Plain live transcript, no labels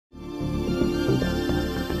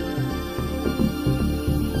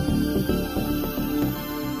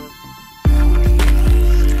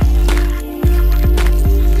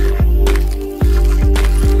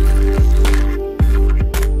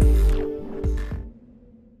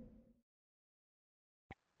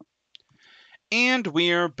And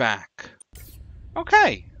we're back.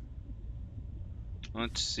 Okay.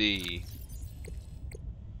 Let's see.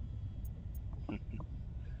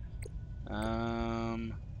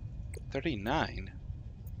 39.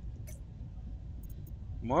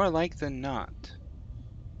 More like than not.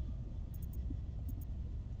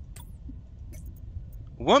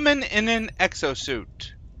 Woman in an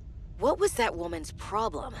exosuit. What was that woman's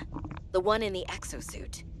problem? The one in the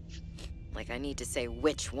exosuit. Like I need to say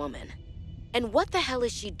which woman. And what the hell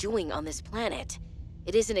is she doing on this planet?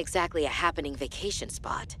 It isn't exactly a happening vacation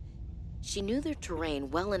spot. She knew their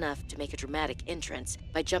terrain well enough to make a dramatic entrance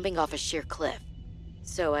by jumping off a sheer cliff.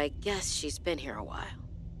 So I guess she's been here a while.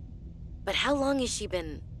 But how long has she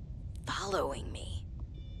been following me?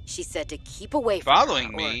 She said to keep away from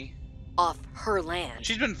Following her, me? or off her land.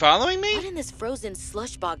 She's been following me? What in this frozen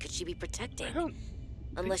slush bog could she be protecting? I don't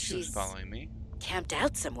Unless think she was she's following me. camped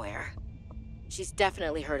out somewhere. She's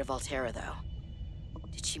definitely heard of Altera, though.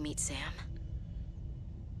 Did she meet Sam?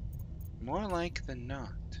 More like than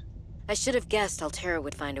not. I should have guessed Altera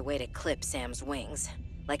would find a way to clip Sam's wings,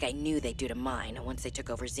 like I knew they'd do to mine once they took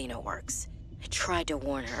over Xenoworks. I tried to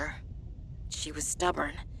warn her. She was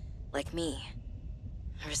stubborn, like me.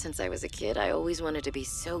 Ever since I was a kid, I always wanted to be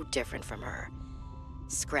so different from her.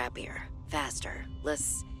 Scrappier, faster,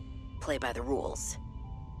 less play by the rules.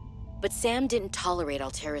 But Sam didn't tolerate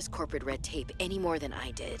Altera's corporate red tape any more than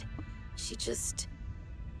I did. She just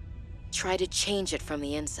tried to change it from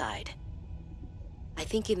the inside. I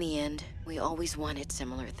think in the end, we always wanted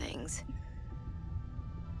similar things.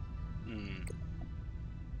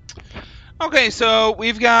 Okay, so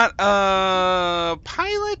we've got a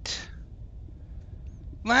pilot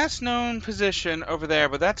last known position over there,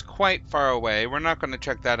 but that's quite far away. We're not going to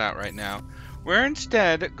check that out right now. We're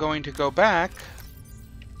instead going to go back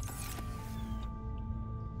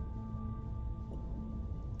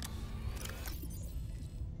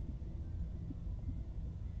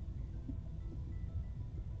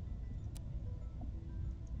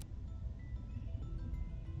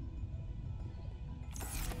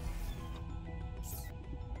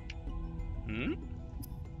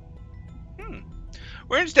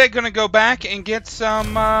We're instead going to go back and get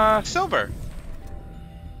some silver.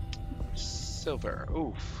 Silver.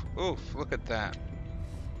 Oof. Oof. Look at that.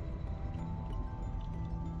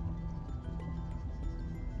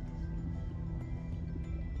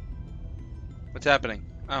 What's happening?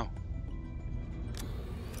 Oh.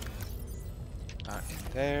 Not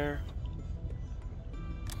in there.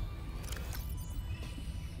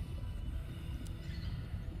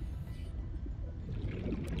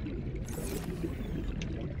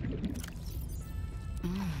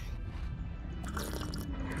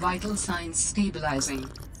 Vital signs stabilizing.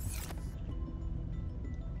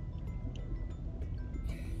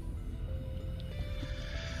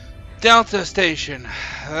 Delta Station.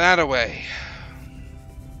 That away.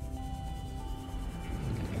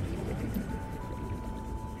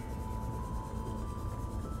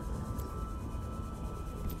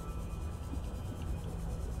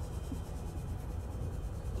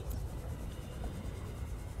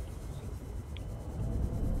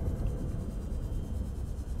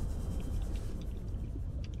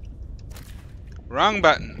 Wrong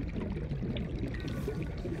button.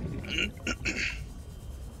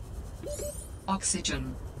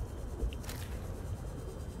 Oxygen.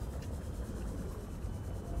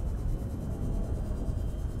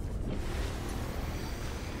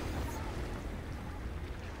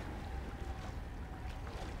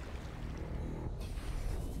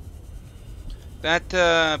 That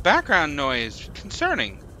background noise,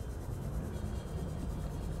 concerning.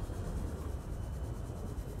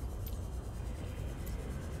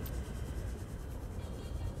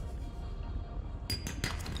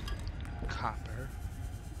 Copper.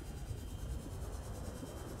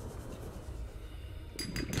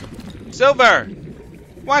 Silver!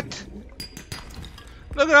 What?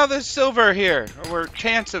 Look at all this silver here, or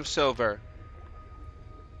chance of silver.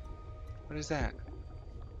 What is that?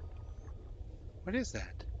 What is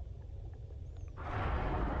that?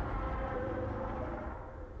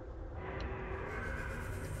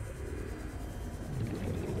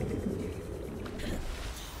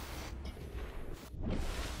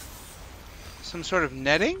 Some sort of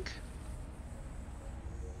netting?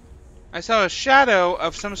 I saw a shadow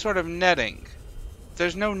of some sort of netting.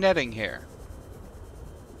 There's no netting here.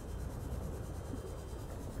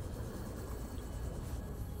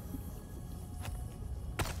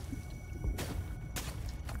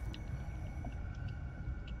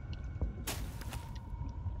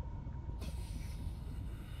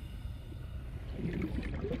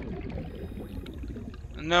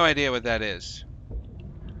 No idea what that is.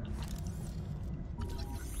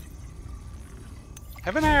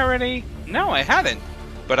 Haven't I already? No, I hadn't.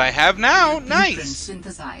 But I have now. Blueprint Nice.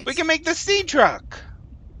 synthesized. We can make the sea truck.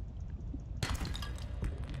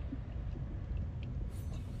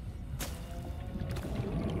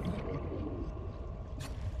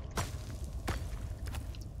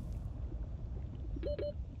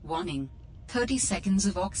 Warning. 30 seconds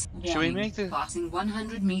of Should we make the... Passing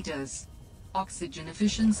 100 meters. Oxygen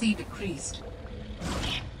efficiency decreased.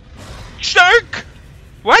 Shark!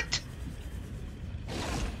 What?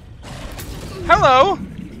 Hello?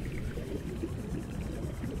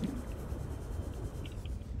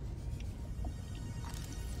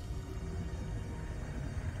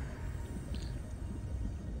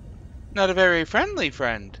 Not a very friendly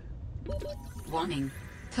friend. Warning.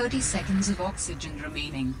 30 seconds of oxygen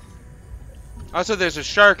remaining. Also, there's a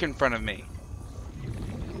shark in front of me.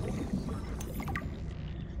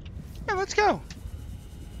 Yeah, let's go.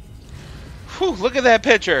 Whew, look at that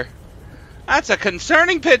picture. That's a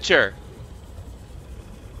concerning picture.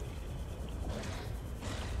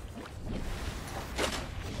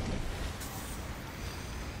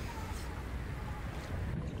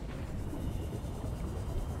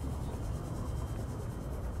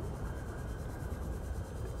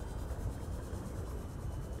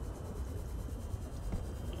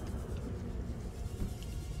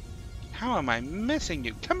 How am I missing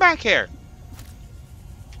you? Come back here.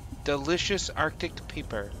 Delicious Arctic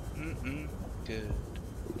peeper. Good.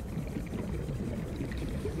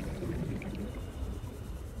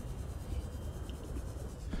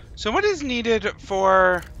 So what is needed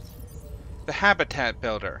for the habitat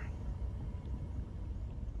builder?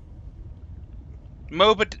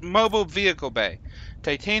 Mobile vehicle bay.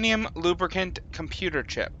 Titanium lubricant computer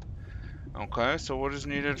chip. Okay, so what is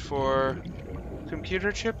needed for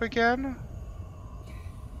computer chip again?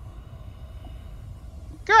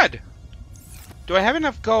 Good. Do I have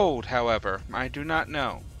enough gold, however? I do not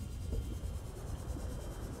know.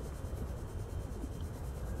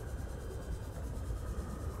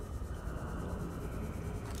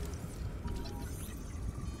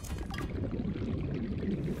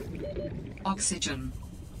 Oxygen.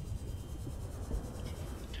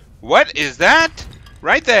 What is that?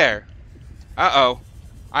 Right there. Uh-oh.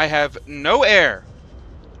 I have no air.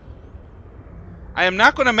 I am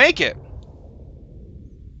not going to make it.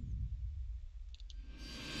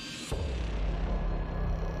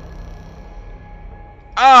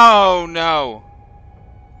 Oh, no.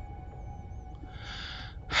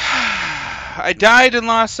 I died and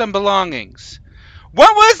lost some belongings.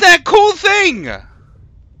 What was that cool thing?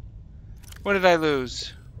 What did I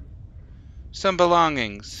lose? Some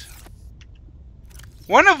belongings.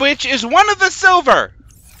 One of which is one of the silver.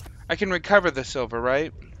 I can recover the silver,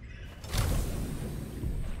 right?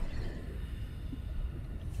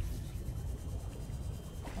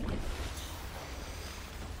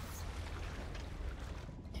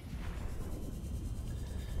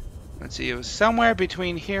 Let's see, it was somewhere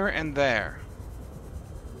between here and there.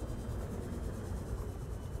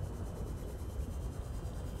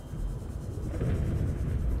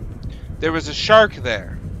 There was a shark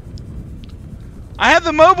there. I have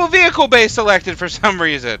the mobile vehicle base selected for some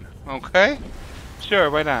reason. Okay. Sure,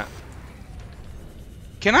 why not?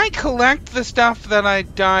 Can I collect the stuff that I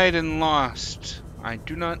died and lost? I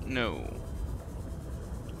do not know.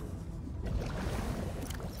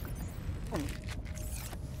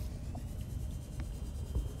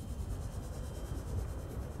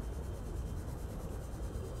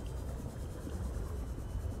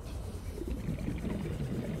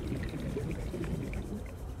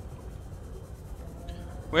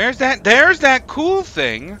 Where's that? There's that cool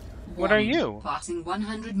thing. What are you? Passing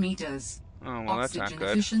 100 meters. Oh, well, that's not Oxygen good.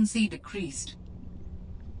 efficiency decreased.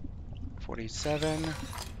 47.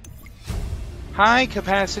 High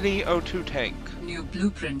capacity O2 tank. New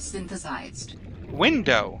blueprint synthesized.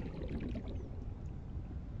 Window.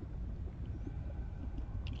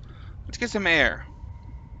 Let's get some air.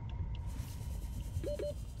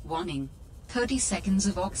 Warning. 30 seconds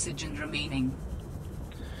of oxygen remaining.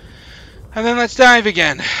 And then let's dive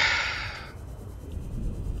again.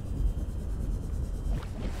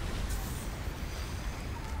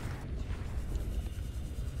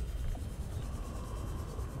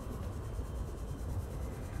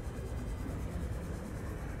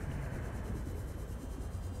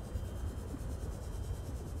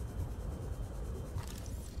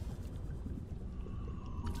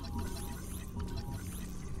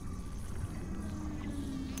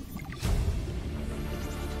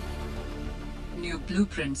 New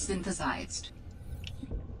blueprint synthesized.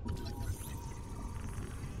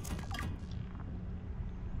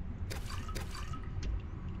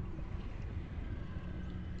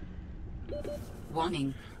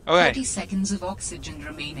 Warning. Okay. 30 seconds of oxygen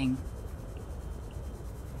remaining.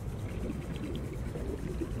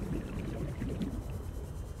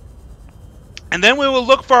 And then we will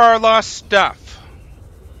look for our lost stuff.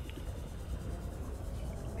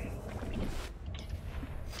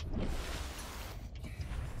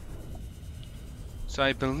 So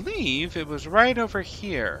I believe it was right over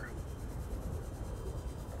here.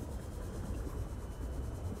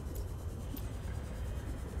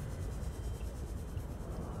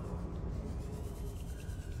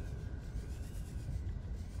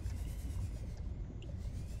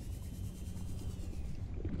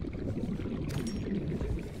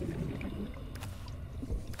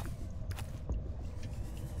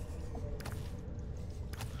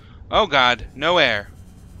 Oh God, no air.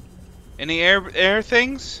 Any air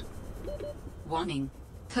things? Warning.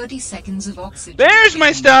 30 seconds of oxygen There's my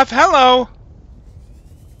remaining. stuff. Hello.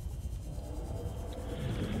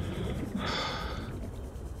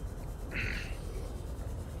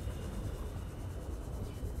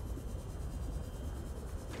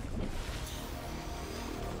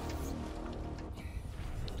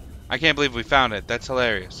 I can't believe we found it. That's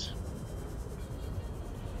hilarious.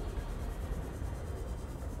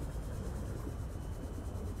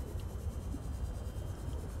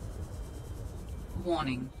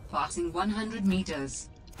 Warning. Passing 100 meters.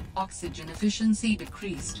 Oxygen efficiency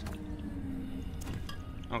decreased.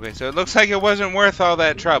 Okay, so it looks like it wasn't worth all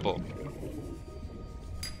that trouble.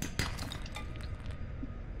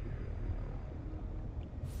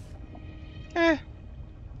 Eh.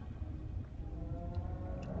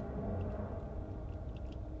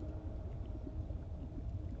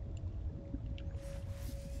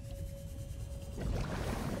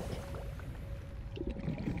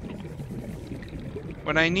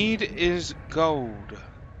 What I need is gold.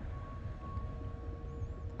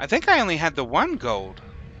 I think I only had the one gold.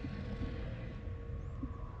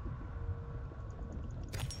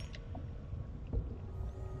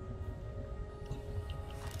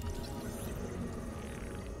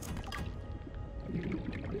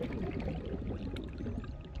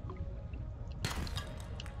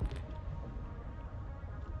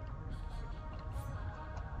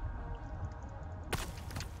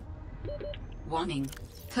 Warning.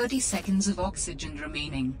 30 seconds of oxygen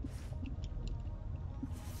remaining.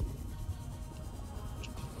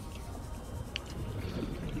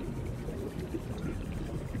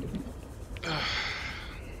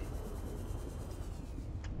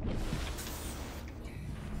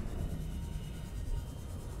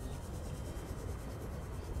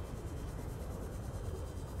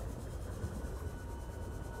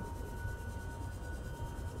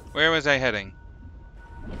 Where was I heading?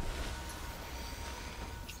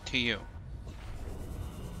 To you.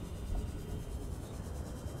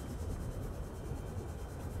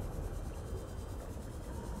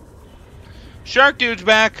 Shark dude's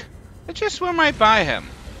back. I just swim right by him.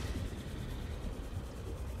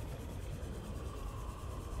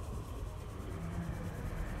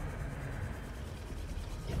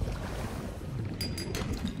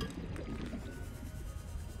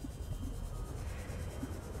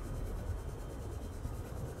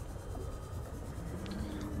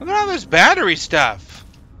 Look at all this battery stuff.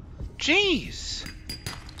 Jeez.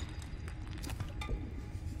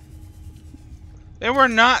 They were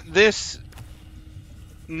not this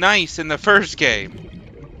nice in the first game.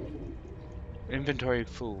 Inventory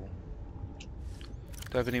full. Do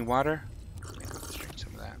I have any water? Yeah, let's drink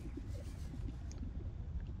some of that.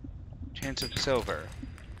 Chance of silver.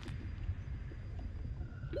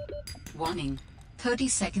 Warning. 30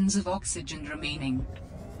 seconds of oxygen remaining.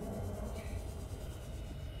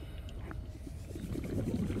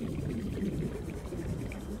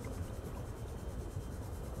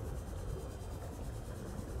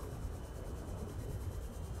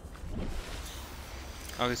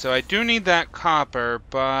 Okay, so I do need that copper,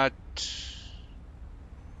 but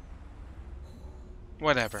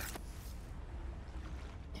whatever.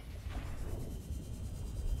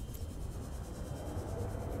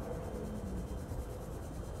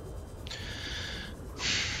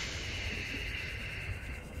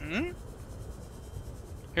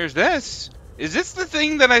 Here's this. Is this the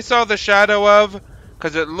thing that I saw the shadow of?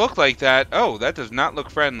 Because it looked like that. Oh, that does not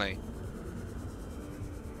look friendly.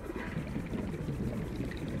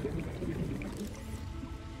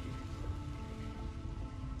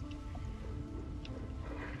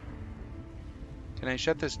 Can I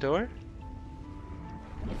shut this door?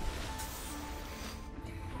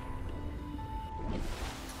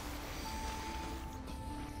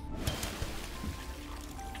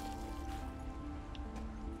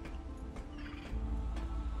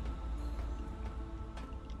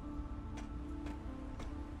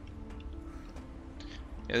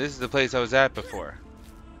 Yeah, this is the place I was at before.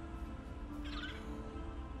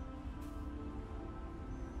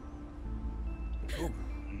 Ooh,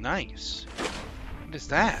 nice. What is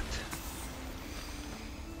that?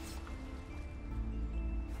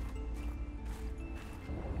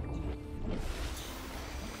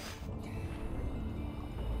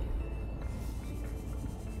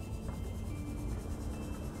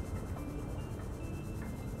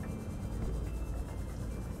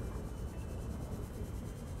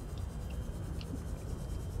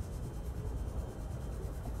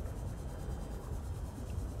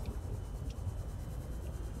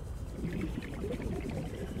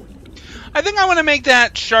 I think I want to make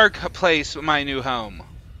that shark place my new home.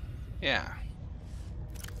 Yeah.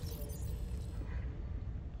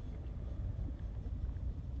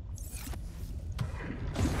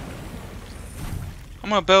 I'm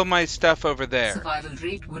gonna build my stuff over there. Survival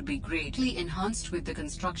rate would be greatly enhanced with the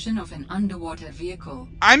construction of an underwater vehicle.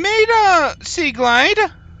 I made a sea glide.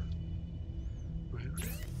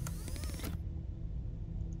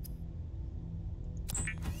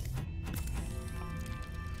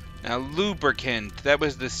 Now, lubricant. That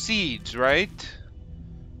was the seeds, right?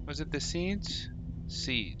 Was it the seeds?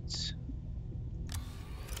 Seeds.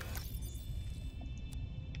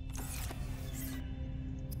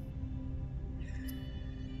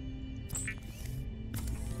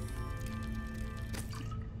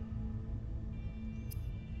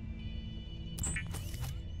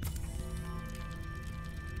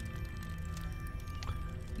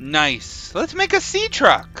 Nice. Let's make a sea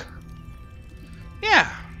truck.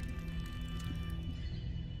 Yeah.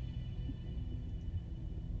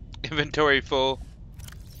 Inventory full.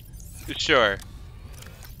 Sure.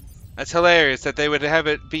 That's hilarious that they would have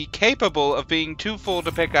it be capable of being too full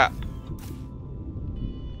to pick up.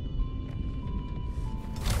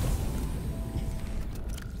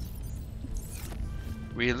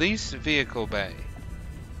 Release vehicle bay.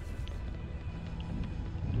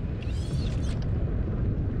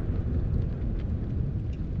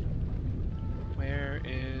 Where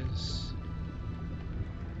is...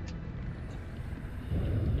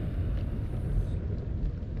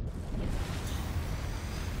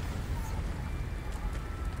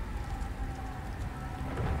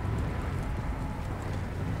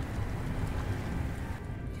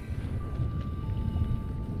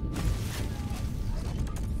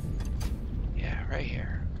 Yeah, right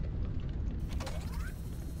here.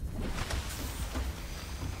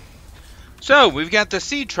 So, we've got the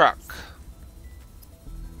sea truck.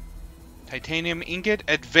 Titanium ingot,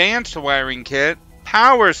 advanced wiring kit,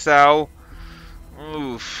 power cell.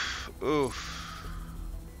 Oof, oof.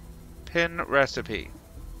 Pin recipe.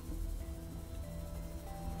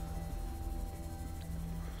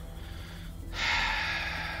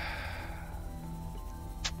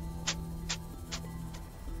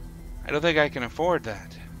 I don't think I can afford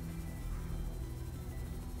that.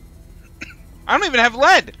 I don't even have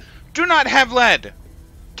lead. Do not have lead.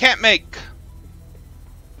 Can't make.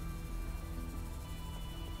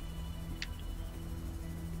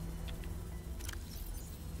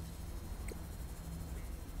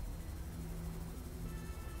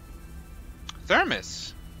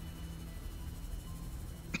 Thermos.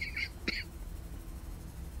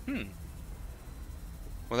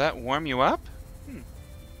 Will that warm you up?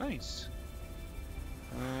 Nice.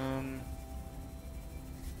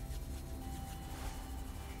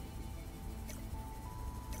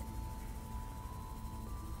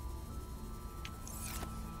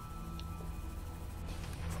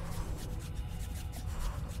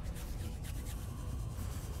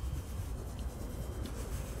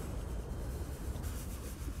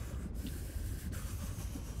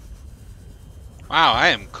 Wow, I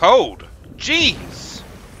am cold. Jeez.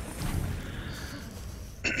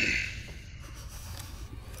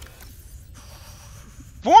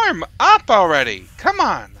 Warm up already. Come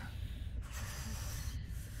on.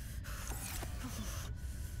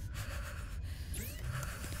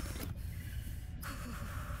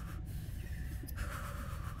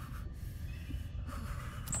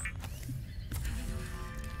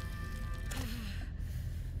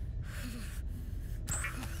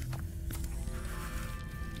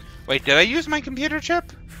 Wait, did I use my computer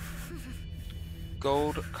chip?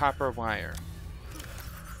 Gold copper wire.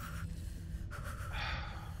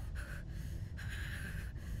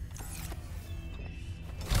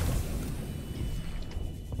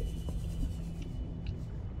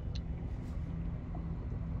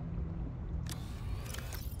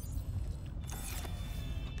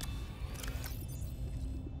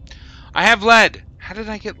 I have lead. How did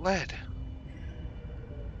I get lead?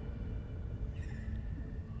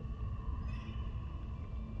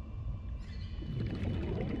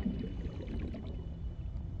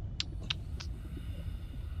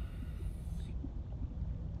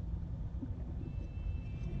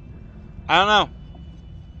 I don't know.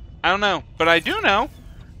 I don't know. But I do know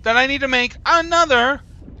that I need to make another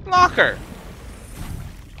locker.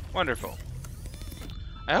 Wonderful.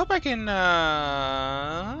 I hope I can,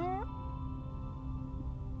 I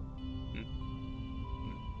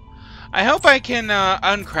hope I can,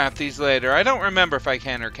 uncraft these later. I don't remember if I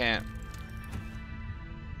can or can't.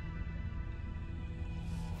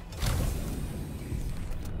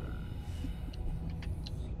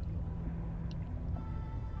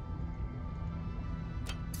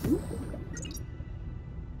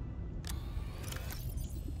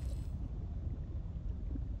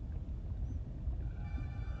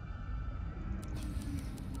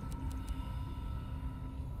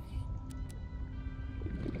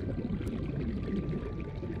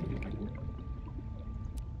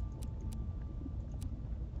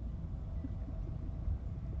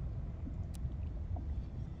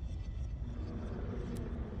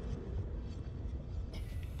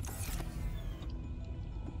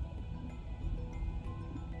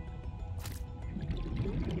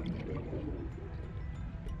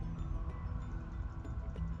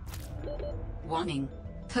 Warning.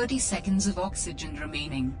 30 seconds of oxygen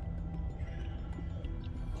remaining.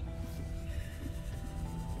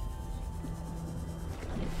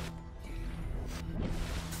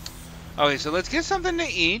 Okay, so let's get something to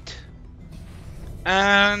eat.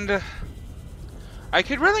 And I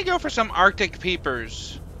could really go for some Arctic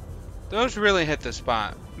peepers. Those really hit the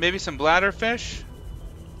spot. Maybe some bladderfish.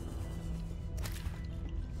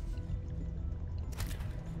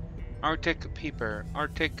 Arctic peeper.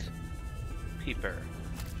 Arctic peeper.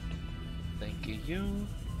 Thank you.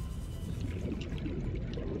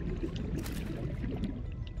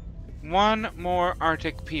 One more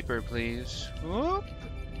Arctic peeper, please. Whoop.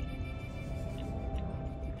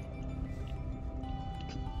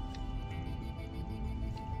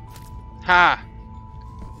 Ha!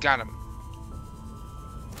 Got him.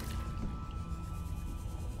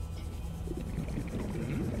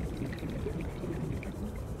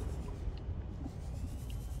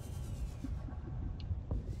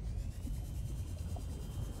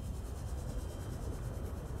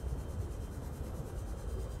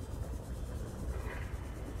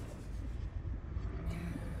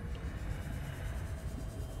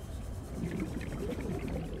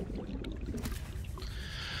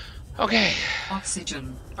 Okay.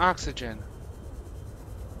 Oxygen. Oxygen.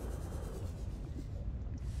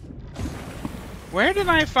 Where did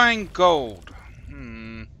I find gold?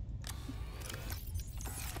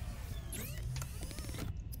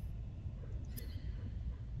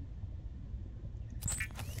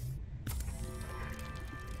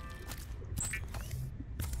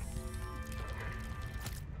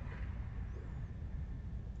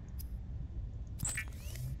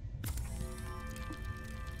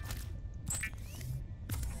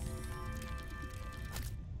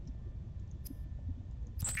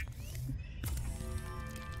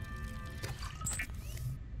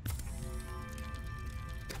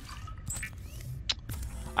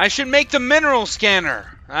 I should make the mineral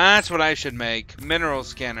scanner. That's what I should make. Mineral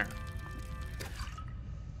scanner.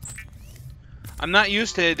 I'm not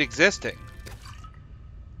used to it existing.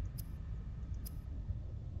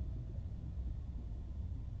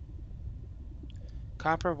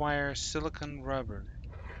 Copper wire, silicon rubber.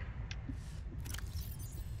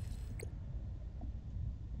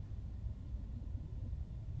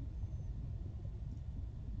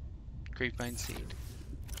 Grapevine seed.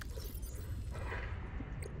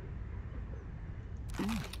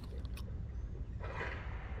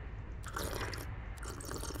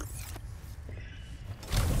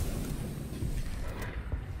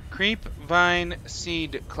 Creepvine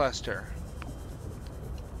seed cluster.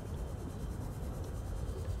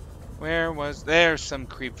 Where was there some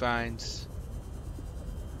creepvines?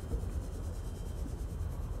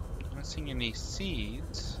 I'm not seeing any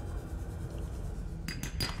seeds.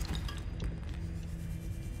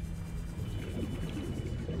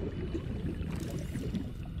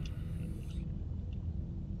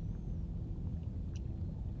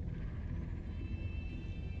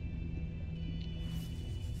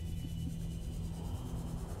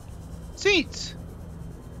 Seeds!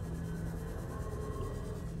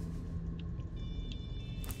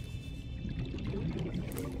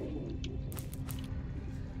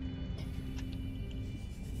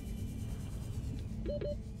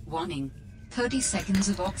 Warning. 30 seconds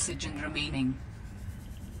of oxygen remaining.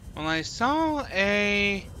 Well, I saw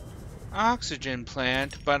a oxygen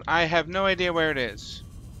plant, but I have no idea where it is.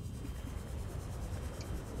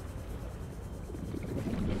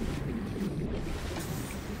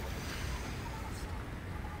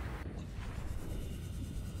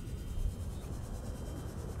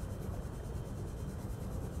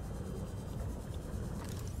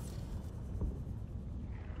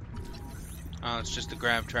 Oh, it's just a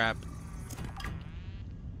grab trap.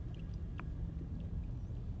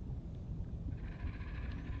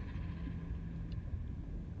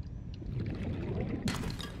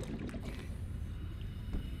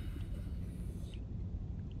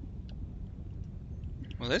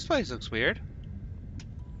 Well, this place looks weird.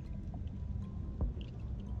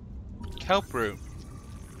 Kelp root.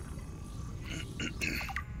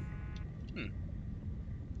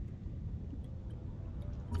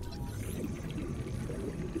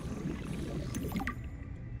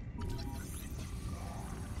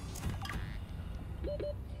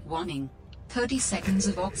 Warning. 30 seconds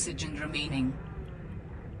of oxygen remaining.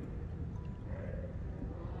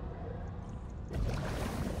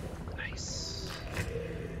 Nice.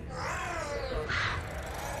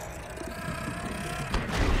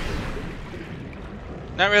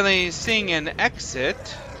 Not really seeing an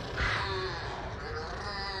exit.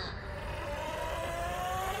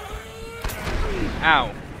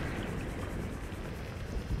 Ow.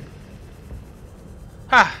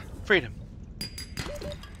 Ha! Freedom.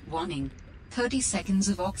 Warning. 30 seconds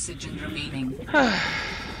of oxygen remaining.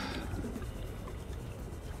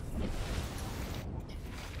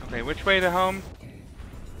 Okay, which way to home?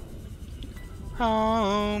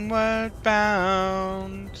 Homeward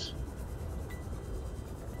bound.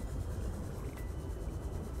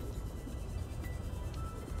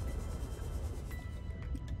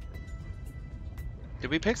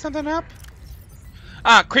 Did we pick something up?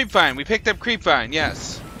 Ah, creepvine. We picked up creepvine,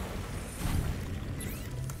 yes.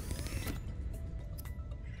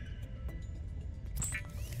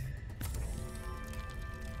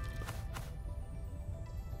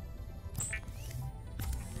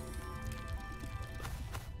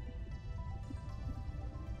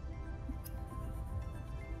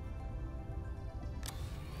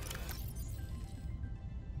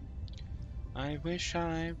 I wish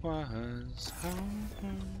I was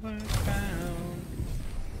homeward bound.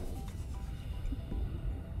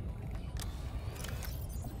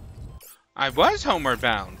 I was homeward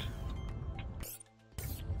bound.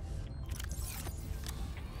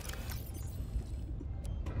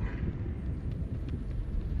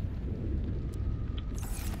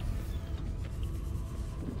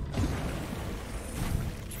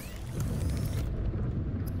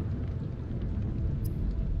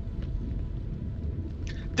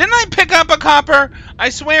 Didn't I pick up a copper? I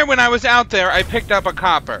swear when I was out there, I picked up a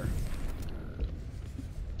copper.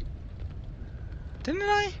 Didn't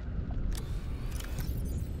I?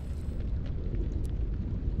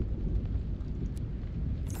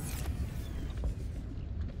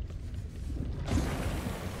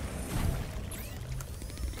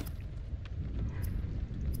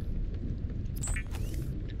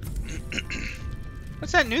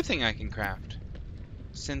 What's that new thing I can craft?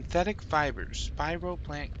 Synthetic fibers, spiral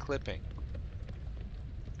plant clipping.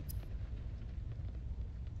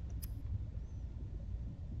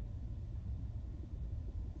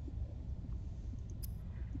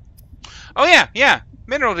 Oh yeah,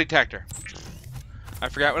 mineral detector. I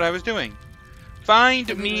forgot what I was doing.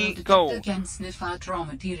 Find me gold. Can sniff out raw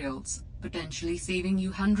materials, potentially saving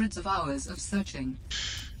you hundreds of hours of searching.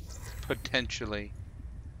 Potentially.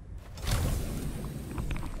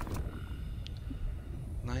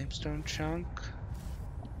 Limestone chunk.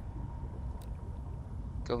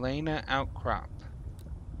 Galena outcrop.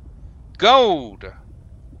 Gold!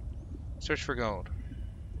 Search for gold.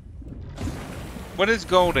 What is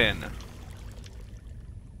gold in?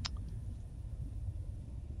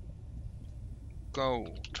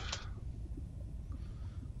 Gold.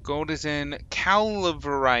 Gold is in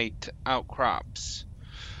calaverite outcrops.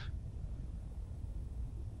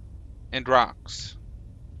 And rocks.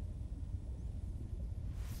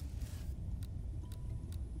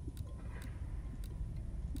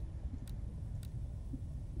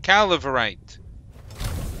 Calaverite.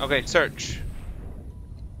 Okay, search.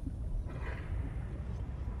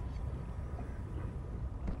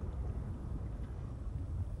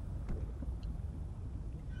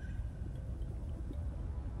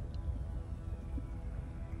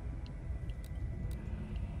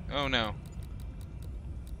 Oh no.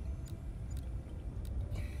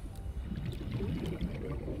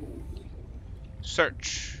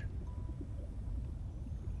 Search.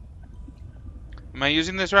 Am I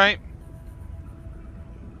using this right?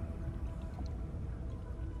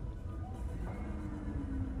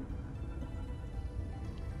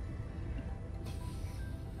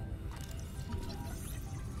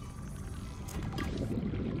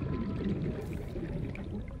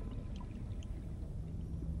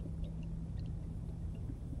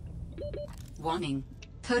 Warning.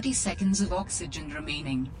 30 seconds of oxygen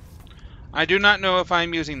remaining. I do not know if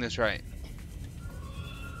I'm using this right.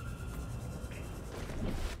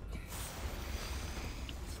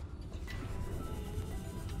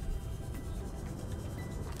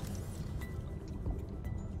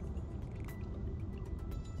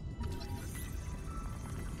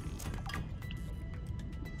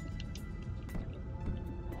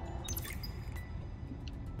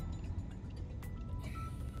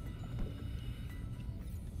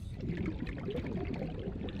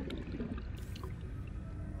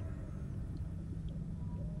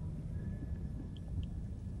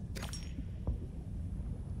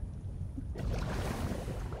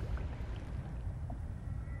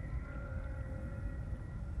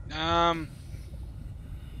 Um...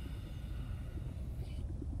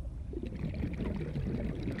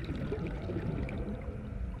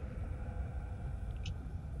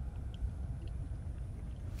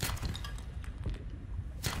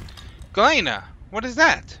 Galena! What is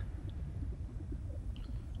that?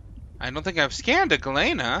 I don't think I've scanned a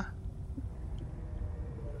Galena.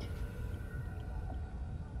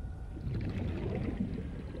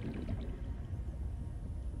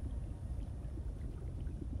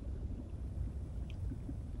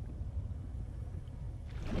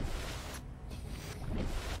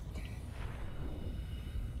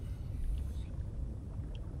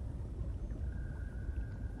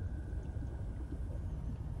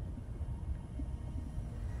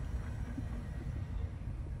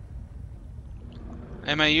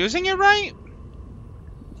 Am I using it right?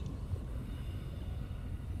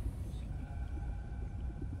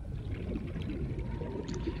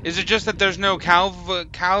 Is it just that there's no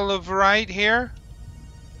caliverite here?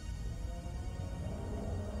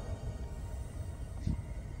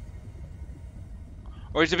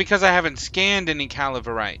 Or is it because I haven't scanned any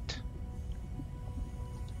caliverite?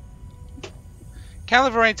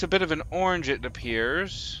 Caliverite's a bit of an orange, it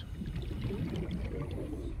appears.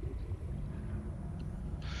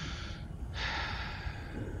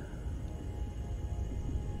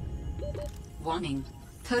 Warning.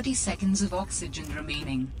 30 seconds of oxygen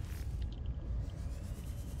remaining.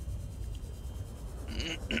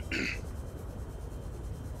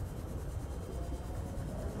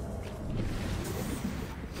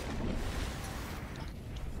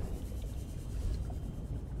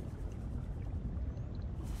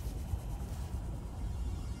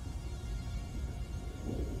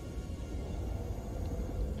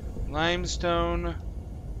 Limestone.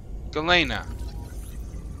 Galena.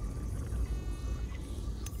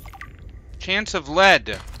 Chance of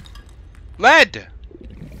lead. Lead!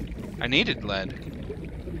 I needed lead.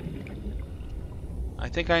 I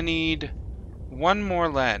think I need one more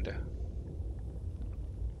lead.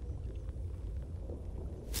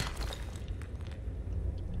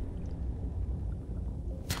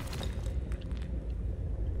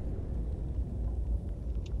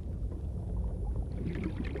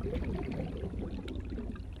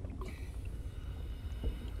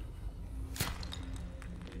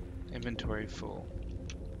 Inventory full.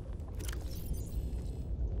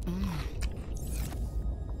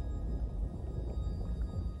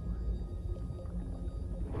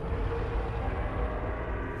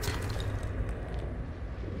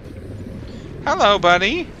 Hello,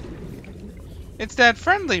 buddy. It's that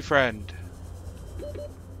friendly friend.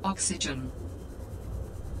 Oxygen.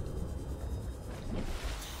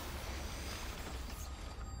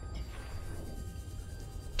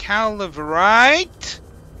 Caliverite.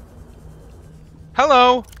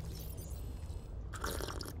 Hello.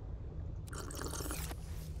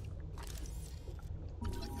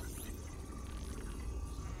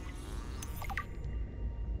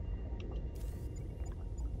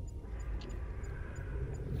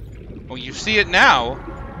 Oh, you see it now.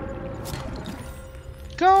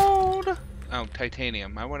 Gold. Oh,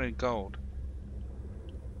 titanium. I wanted gold.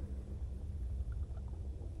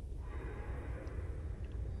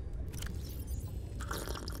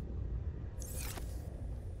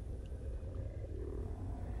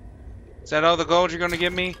 Is that all the gold you're gonna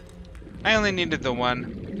give me? I only needed the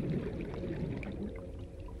one.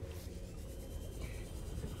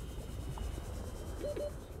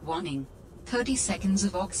 Warning. 30 seconds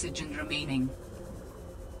of oxygen remaining.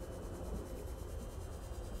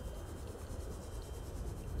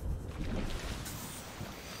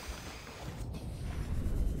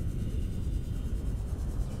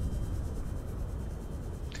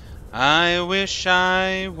 I wish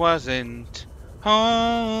I wasn't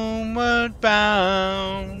homeward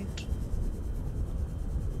bound.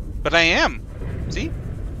 But I am. See?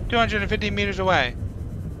 250 meters away.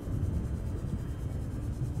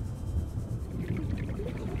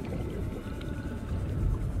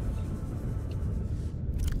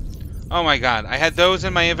 Oh my god, I had those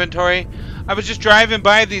in my inventory. I was just driving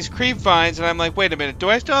by these creep vines and I'm like, wait a minute, do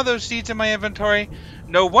I still have those seeds in my inventory?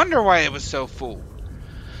 No wonder why it was so full.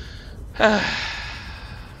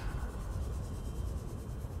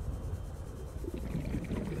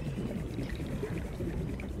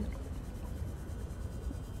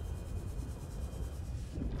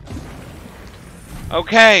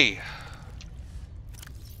 Okay.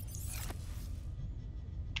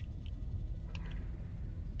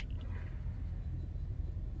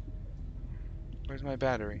 Where's my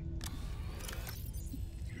battery?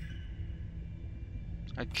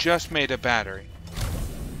 I just made a battery.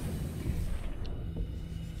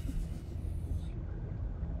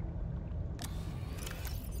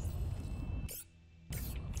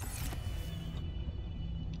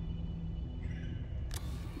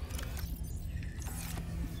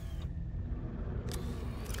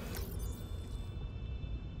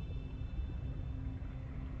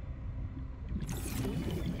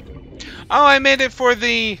 Oh, I made it for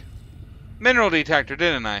the mineral detector,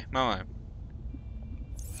 didn't I? Oh,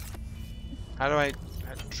 how do I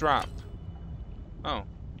drop? Oh.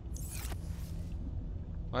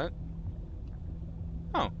 What?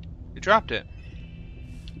 Oh, you dropped it.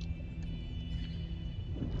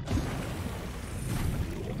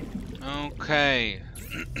 Okay.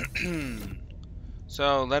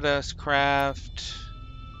 So let us craft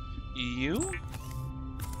you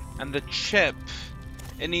and the chip.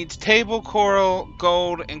 It needs table coral,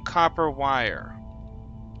 gold, and copper wire.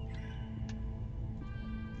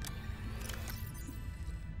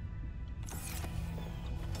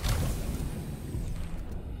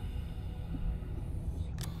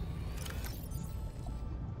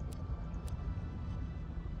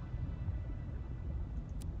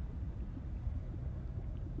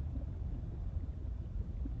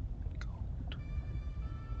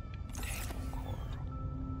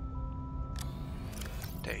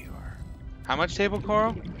 There you are. How much table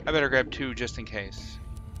coral? I better grab 2 just in case.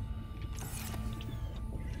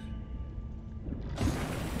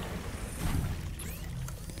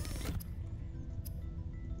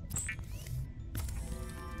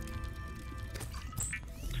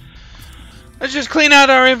 Let's just clean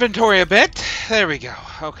out our inventory a bit. There we go.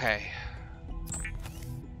 Okay.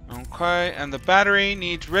 Okay, and the battery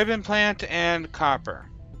needs ribbon plant and copper.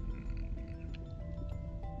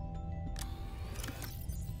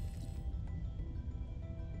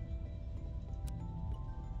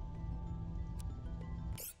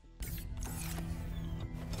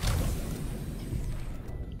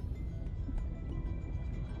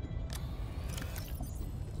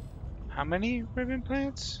 How many ribbon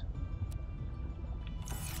plants?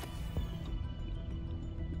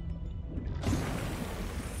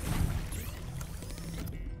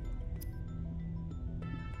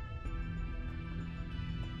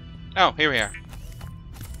 Oh, here we are.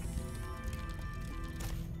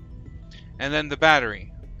 And then the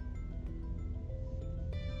battery.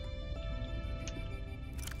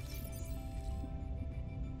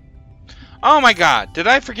 Oh my god, did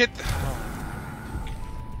I forget?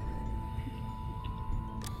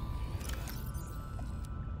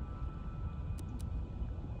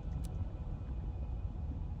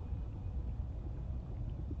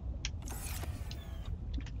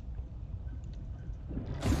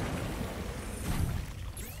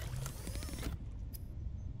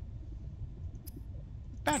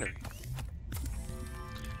 Battery.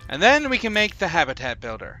 And then we can make the habitat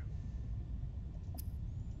builder.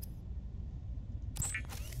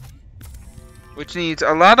 Which needs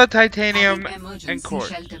a lot of titanium and quartz.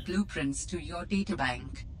 Shelter blueprints to your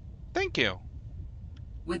databank. Thank you.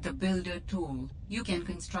 With the Builder tool, you can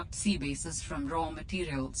construct sea bases from raw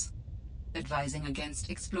materials, advising against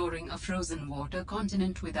exploring a frozen water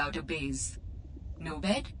continent without a base. No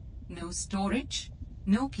bed, no storage,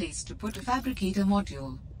 no place to put a fabricator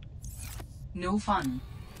module. No fun.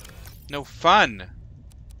 No fun.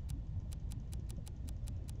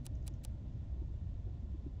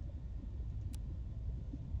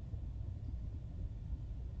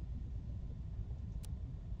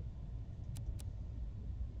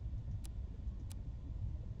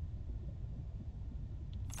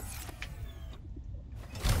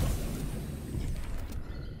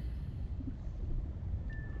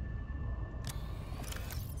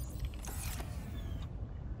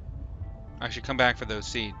 I should come back for those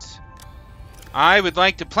seeds. I would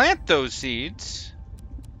like to plant those seeds.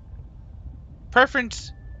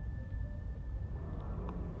 Preference.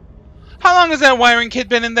 How long has that wiring kit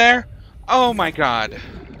been in there? Oh my god.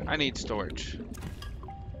 I need storage.